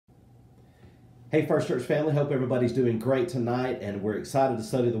Hey, First Church family, hope everybody's doing great tonight, and we're excited to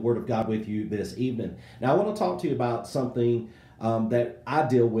study the Word of God with you this evening. Now, I want to talk to you about something that I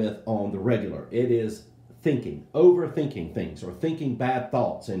deal with on the regular. It is thinking, overthinking things, or thinking bad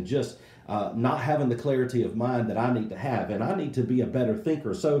thoughts, and just not having the clarity of mind that I need to have, and I need to be a better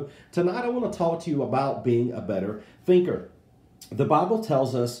thinker. So, tonight I want to talk to you about being a better thinker. The Bible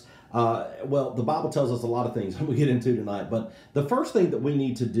tells us the Bible tells us a lot of things we get into tonight, but the first thing that we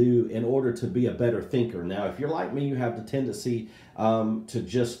need to do in order to be a better thinker. Now, if you're like me, you have the tendency to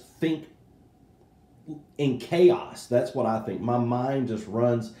just think in chaos. That's what I think. My mind just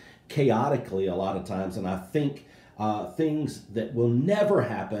runs chaotically a lot of times, and I think things that will never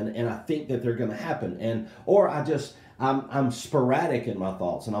happen, and I think that they're going to happen, I'm sporadic in my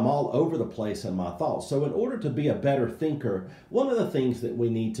thoughts, and I'm all over the place in my thoughts. So in order to be a better thinker, one of the things that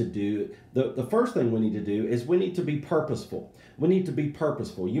we need to do, the first thing we need to do is we need to be purposeful. We need to be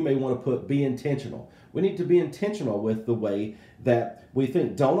purposeful. You may want to put be intentional. We need to be intentional with the way that we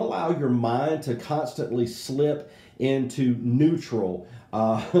think. Don't allow your mind to constantly slip into neutral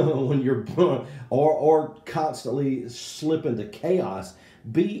when you're or constantly slip into chaos.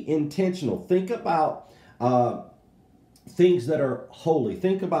 Be intentional. Think about things that are holy.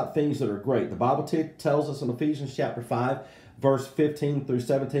 Think about things that are great. The Bible tells us in Ephesians chapter 5, verse 15 through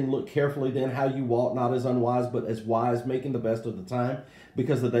 17, look carefully then how you walk, not as unwise, but as wise, making the best of the time,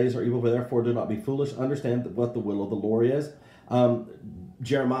 because the days are evil. Therefore, do not be foolish. Understand what the will of the Lord is.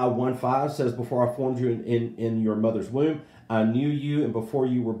 Jeremiah 1:5 says, before I formed you in your mother's womb, I knew you, and before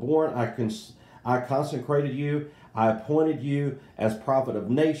you were born, I consecrated you. I appointed you as prophet of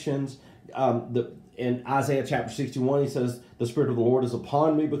nations. In Isaiah chapter 61, he says, the Spirit of the Lord is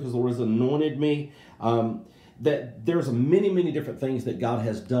upon me because the Lord has anointed me. That there's many different things that God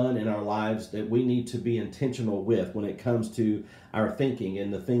has done in our lives that we need to be intentional with when it comes to our thinking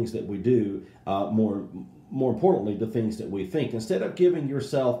and the things that we do, more importantly, the things that we think. Instead of giving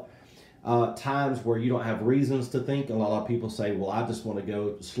yourself times where you don't have reasons to think. A lot of people say, well, I just want to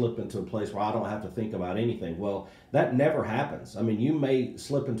go slip into a place where I don't have to think about anything. Well, that never happens. I mean, you may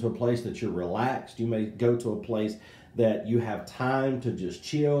slip into a place that you're relaxed. You may go to a place that you have time to just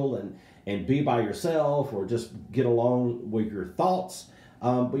chill and be by yourself, or just get along with your thoughts.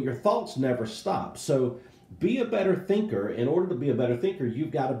 But your thoughts never stop. So be a better thinker. In order to be a better thinker, you've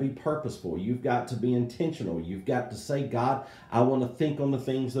got to be purposeful. You've got to be intentional. You've got to say, God, I want to think on the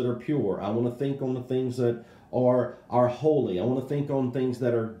things that are pure. I want to think on the things that are holy. I want to think on things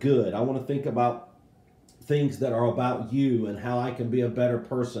that are good. I want to think about things that are about you and how I can be a better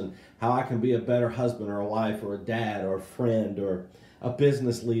person, how I can be a better husband or a wife or a dad or a friend or a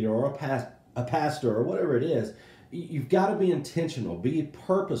business leader or a pastor or whatever it is. You've got to be intentional. Be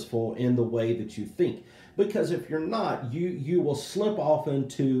purposeful in the way that you think. Because if you're not, you will slip off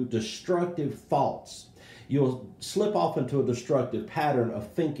into destructive thoughts. You'll slip off into a destructive pattern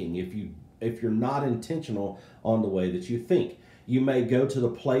of thinking if you're not intentional on the way that you think. You may go to the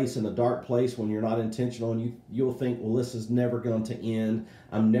place in a dark place when you're not intentional, and you'll think, well, this is never going to end.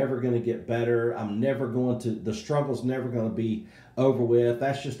 I'm never going to get better. The struggle's never going to be over with.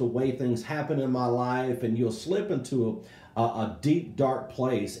 That's just the way things happen in my life. And you'll slip into a deep, dark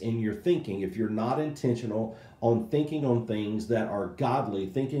place in your thinking if you're not intentional on thinking on things that are godly,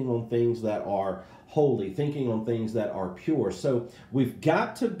 thinking on things that are holy, thinking on things that are pure. So we've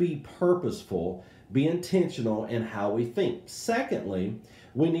got to be purposeful, be intentional in how we think. Secondly,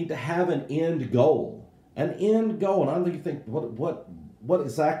 we need to have an end goal. An end goal. And I think you think, what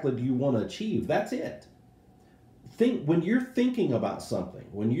exactly do you want to achieve? That's it. Think when you're thinking about something,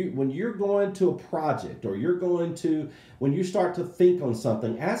 when you're going to a project, or when you start to think on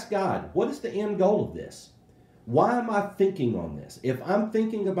something, ask God, what is the end goal of this? Why am I thinking on this? If I'm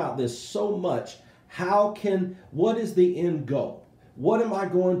thinking about this so much, what is the end goal? What am I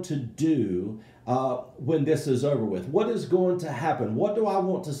going to do when this is over with? What is going to happen? What do I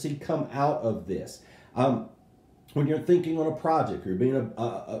want to see come out of this? When you're thinking on a project, or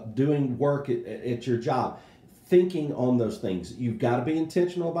doing work at your job, thinking on those things, you've got to be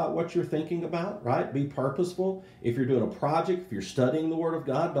intentional about what you're thinking about, right? Be purposeful. If you're doing a project, if you're studying the Word of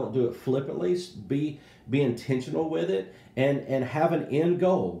God, don't do it flippantly. Be intentional with it, and have an end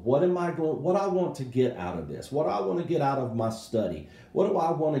goal. What I want to get out of this? What do I want to get out of my study? What do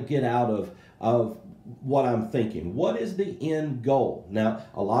I want to get out of what I'm thinking? What is the end goal? Now,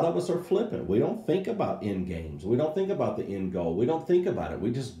 a lot of us are flippant. We don't think about end games. We don't think about the end goal. We don't think about it.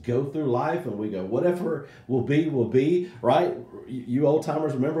 We just go through life and we go, whatever will be, right? You old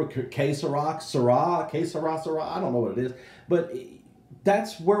timers remember que sera, sera. I don't know what it is, but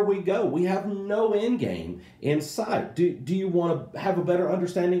that's where we go. We have no end game in sight. Do you want to have a better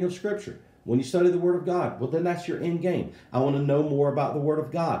understanding of Scripture? When you study the Word of God, well, then that's your end game. I want to know more about the Word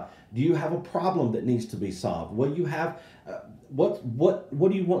of God. Do you have a problem that needs to be solved? Well, you have what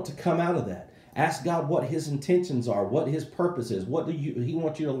do you want to come out of that? Ask God what His intentions are, what His purpose is, what do He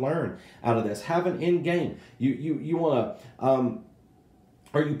wants you to learn out of this. Have an end game. You want to.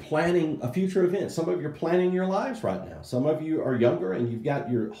 Are you planning a future event? Some of you are planning your lives right now. Some of you are younger and you've got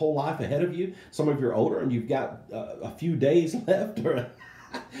your whole life ahead of you. Some of you are older and you've got a few days left,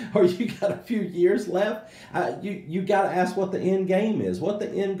 or you got a few years left. You got to ask what the end game is, what the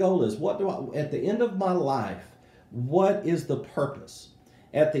end goal is. What do I, at the end of my life, what is the purpose?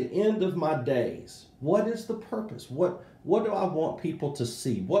 At the end of my days, what is the purpose? What do I want people to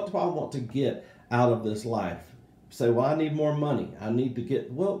see? What do I want to get out of this life? Say, well, I need more money. I need to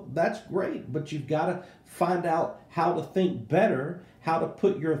get, well, that's great, but you've got to find out how to think better, how to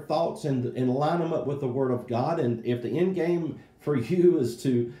put your thoughts and line them up with the Word of God. And if the end game for you is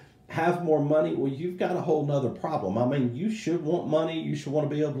to have more money, well, you've got a whole nother problem. I mean, you should want money. You should want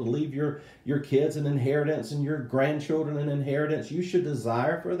to be able to leave your kids an inheritance and your grandchildren an inheritance. You should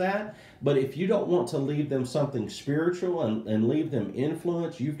desire for that. But if you don't want to leave them something spiritual and leave them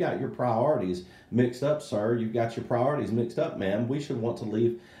influence, you've got your priorities mixed up, sir. You've got your priorities mixed up, ma'am. We should want to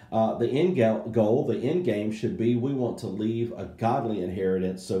leave the end goal, the end game should be we want to leave a godly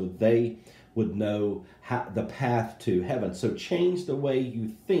inheritance so they would know the path to heaven. So change the way you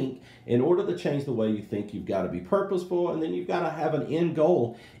think. In order to change the way you think, you've got to be purposeful, and then you've got to have an end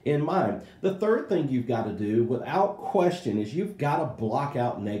goal in mind. The third thing you've got to do, without question, is you've got to block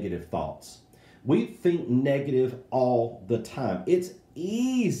out negative thoughts. We think negative all the time. It's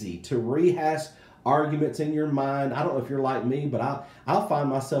easy to rehash arguments in your mind. I don't know if you're like me, but I'll find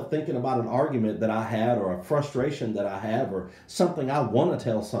myself thinking about an argument that I had, or a frustration that I have, or something I want to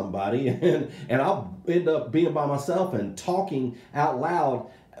tell somebody, and I'll end up being by myself and talking out loud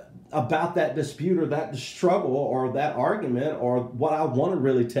about that dispute or that struggle or that argument or what I want to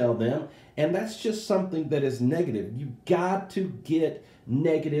really tell them. And that's just something that is negative. You've got to get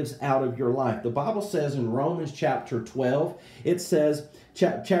negatives out of your life. The Bible says in Romans chapter 12, it says,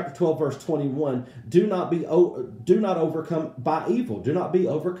 chapter 12, verse 21, do not overcome by evil. Do not be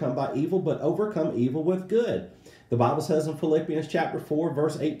overcome by evil, but overcome evil with good. The Bible says in Philippians chapter 4,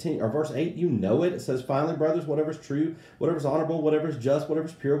 verse 18 or verse 8, you know it. It says, finally, brothers, whatever is true, whatever is honorable, whatever is just, whatever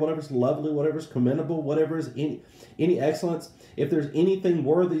is pure, whatever is lovely, whatever is commendable, whatever is any excellence, if there's anything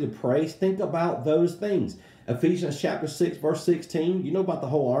worthy of praise, think about those things. Ephesians chapter 6, verse 16, you know about the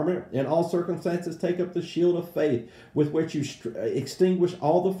whole armor. In all circumstances, take up the shield of faith with which you extinguish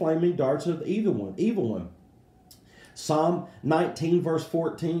all the flaming darts of the evil one. Psalm 19, verse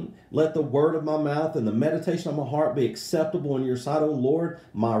 14, let the word of my mouth and the meditation of my heart be acceptable in your sight, O Lord,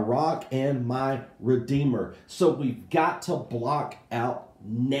 my rock and my redeemer. So we've got to block out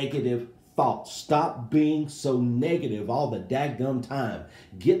negative thoughts. Stop being so negative all the dadgum time.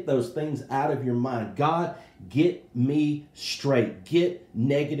 Get those things out of your mind. God, get me straight. Get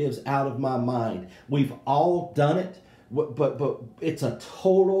negatives out of my mind. We've all done it, but it's a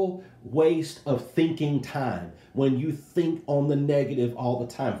total waste of thinking time when you think on the negative all the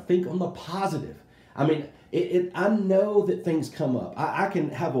time. Think on the positive. I mean, I know that things come up. I can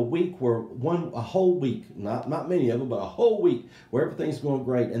have a week where a whole week, not many of them, but a whole week where everything's going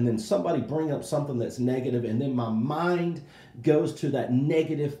great, and then somebody bring up something that's negative, and then my mind goes to that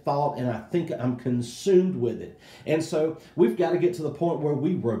negative thought, and I think I'm consumed with it. And so we've got to get to the point where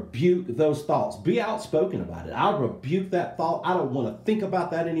we rebuke those thoughts. Be outspoken about it. I rebuke that thought. I don't want to think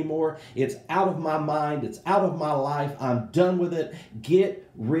about that anymore. It's out of my mind. It's out of my life. I'm done with it. Get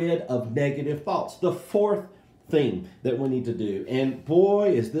rid of negative thoughts. The fourth thing that we need to do, and boy,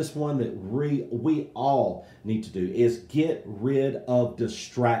 is this one that we all need to do, is get rid of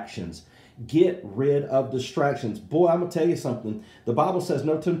distractions. Get rid of distractions. Boy, I'm going to tell you something. The Bible says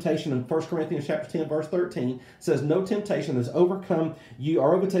no temptation in 1 Corinthians chapter 10, verse 13 says no temptation has overcome you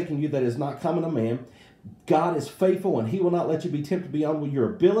or overtaken you that is not common to man. God is faithful and he will not let you be tempted beyond your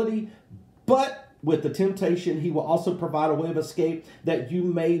ability, but with the temptation, he will also provide a way of escape that you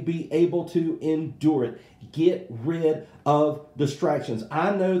may be able to endure it. Get rid of distractions.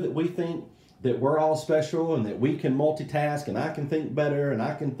 I know that we think that we're all special and that we can multitask and I can think better and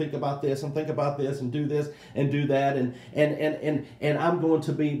I can think about this and think about this and do this and do that and I'm going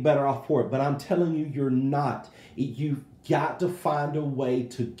to be better off for it. But I'm telling you, you're not. You've got to find a way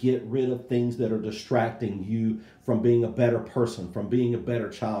to get rid of things that are distracting you from being a better person, from being a better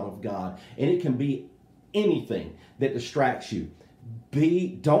child of God. And it can be anything that distracts you.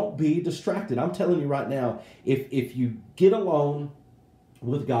 Don't be distracted. I'm telling you right now, if you get alone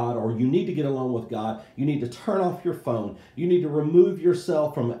with God, or you need to get along with God, you need to turn off your phone. You need to remove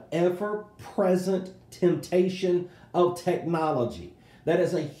yourself from ever-present temptation of technology. That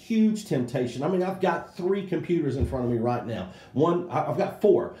is a huge temptation. I mean, I've got 3 computers in front of me right now. I've got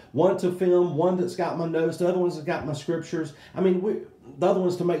 4. One to film, one that's got my notes, the other one's got my scriptures. I mean, the other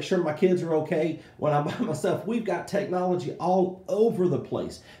one's to make sure my kids are okay when I'm by myself. We've got technology all over the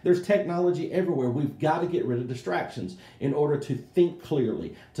place. There's technology everywhere. We've got to get rid of distractions in order to think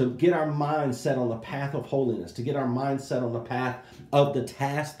clearly, to get our mind set on the path of holiness, to get our mind set on the path of the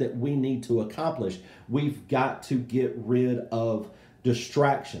task that we need to accomplish. We've got to get rid of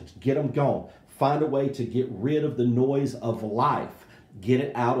distractions. Get them gone. Find a way to get rid of the noise of life. Get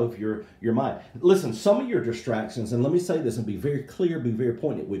it out of your mind. Listen, some of your distractions, and let me say this and be very clear, be very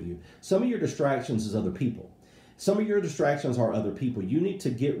pointed with you. Some of your distractions is other people. Some of your distractions are other people. You need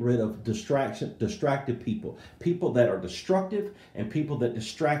to get rid of distracted people. People that are destructive and people that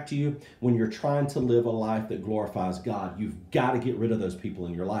distract you when you're trying to live a life that glorifies God. You've got to get rid of those people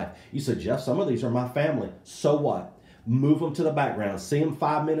in your life. You said, Jeff, some of these are my family. So what? Move them to the background. See them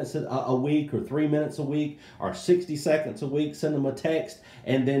 5 minutes a week or 3 minutes a week or 60 seconds a week. Send them a text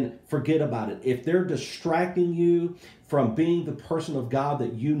and then forget about it. If they're distracting you from being the person of God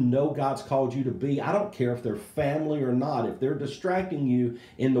that you know God's called you to be, I don't care if they're family or not. If they're distracting you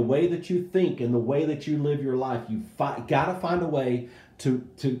in the way that you think, in the way that you live your life, you've got to find a way to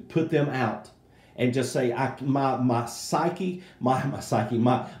put them out. And just say, my psyche, my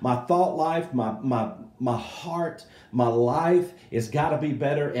thought life, my heart, my life has got to be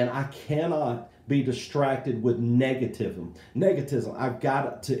better, and I cannot be distracted with negativism.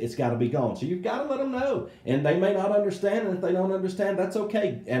 It's got to be gone. So you've got to let them know, and they may not understand, and if they don't understand, that's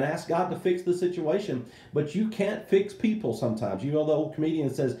okay, and ask God to fix the situation. But you can't fix people sometimes. You know, the old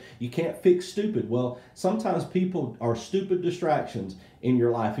comedian says you can't fix stupid. Well, sometimes people are stupid distractions in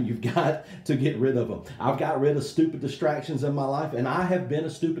your life, and you've got to get rid of them. I've got rid of stupid distractions in my life, and I have been a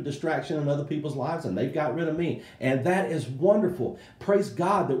stupid distraction in other people's lives, and they've got rid of me. And that is wonderful. Praise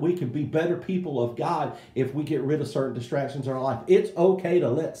God that we can be better people of God if we get rid of certain distractions in our life. It's okay to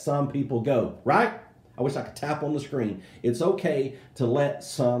let some people go, right? I wish I could tap on the screen. It's okay to let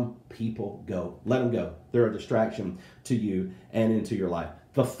some people go. Let them go. They're a distraction to you and into your life.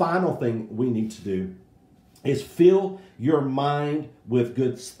 The final thing we need to do is fill your mind with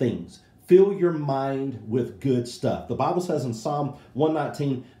good things. Fill your mind with good stuff. The Bible says in Psalm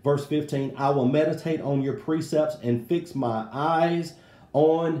 119, verse 15, I will meditate on your precepts and fix my eyes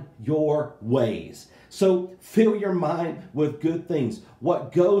on your ways. So fill your mind with good things.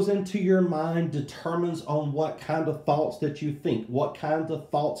 What goes into your mind determines on what kind of thoughts that you think, what kinds of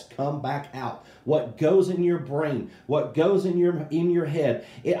thoughts come back out, what goes in your brain, what goes in your head.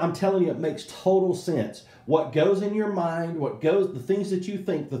 I'm telling you, it makes total sense. What goes in your mind, the things that you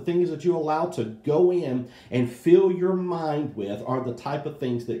think, the things that you allow to go in and fill your mind with are the type of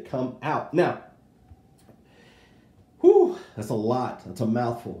things that come out. Now, that's a lot. That's a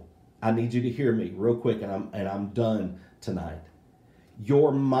mouthful. I need you to hear me real quick, and I'm done tonight.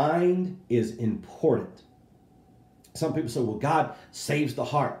 Your mind is important. Some people say, well, God saves the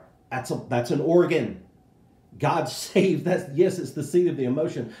heart. That's an organ. God saves, yes, it's the seat of the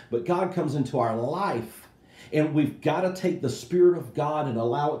emotion, but God comes into our life, and we've got to take the Spirit of God and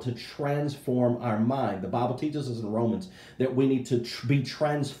allow it to transform our mind. The Bible teaches us in Romans that we need to be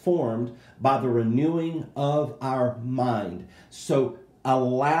transformed by the renewing of our mind. So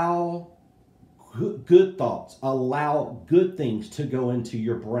allow good thoughts, allow good things to go into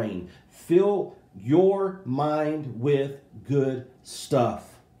your brain. Fill your mind with good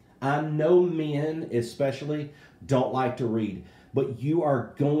stuff. I know men especially don't like to read, but you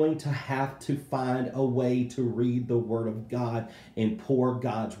are going to have to find a way to read the Word of God and pour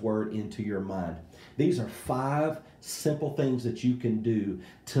God's Word into your mind. These are 5 simple things that you can do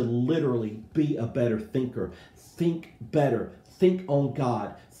to literally be a better thinker. Think better. Think on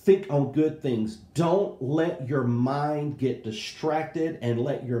God. Think on good things. Don't let your mind get distracted and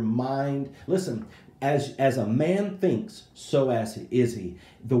let your mind, listen, as a man thinks, so as is he.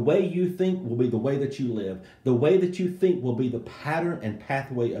 The way you think will be the way that you live. The way that you think will be the pattern and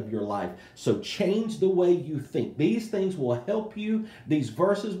pathway of your life. So change the way you think. These things will help you. These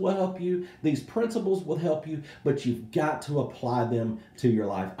verses will help you. These principles will help you, but you've got to apply them to your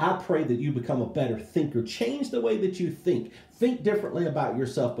life. I pray that you become a better thinker. Change the way that you think. Think differently about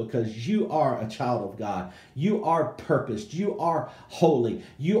yourself, because you are a child of God. You are purposed. You are holy.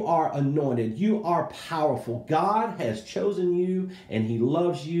 You are anointed. You are powerful. God has chosen you, and He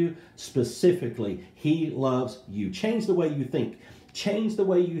loves you specifically. He loves you. Change the way you think. Change the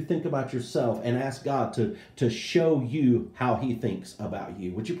way you think about yourself and ask God to show you how he thinks about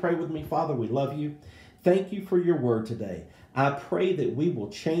you. Would you pray with me? Father, we love you. Thank you for your word today. I pray that we will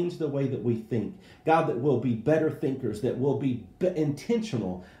change the way that we think. God, that we'll be better thinkers, that we'll be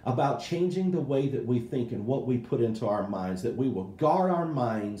intentional about changing the way that we think and what we put into our minds, that we will guard our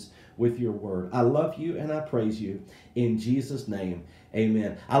minds with your word. I love you and I praise you in Jesus' name.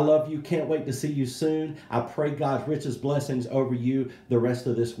 Amen. I love you. Can't wait to see you soon. I pray God's richest blessings over you the rest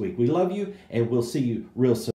of this week. We love you and we'll see you real soon.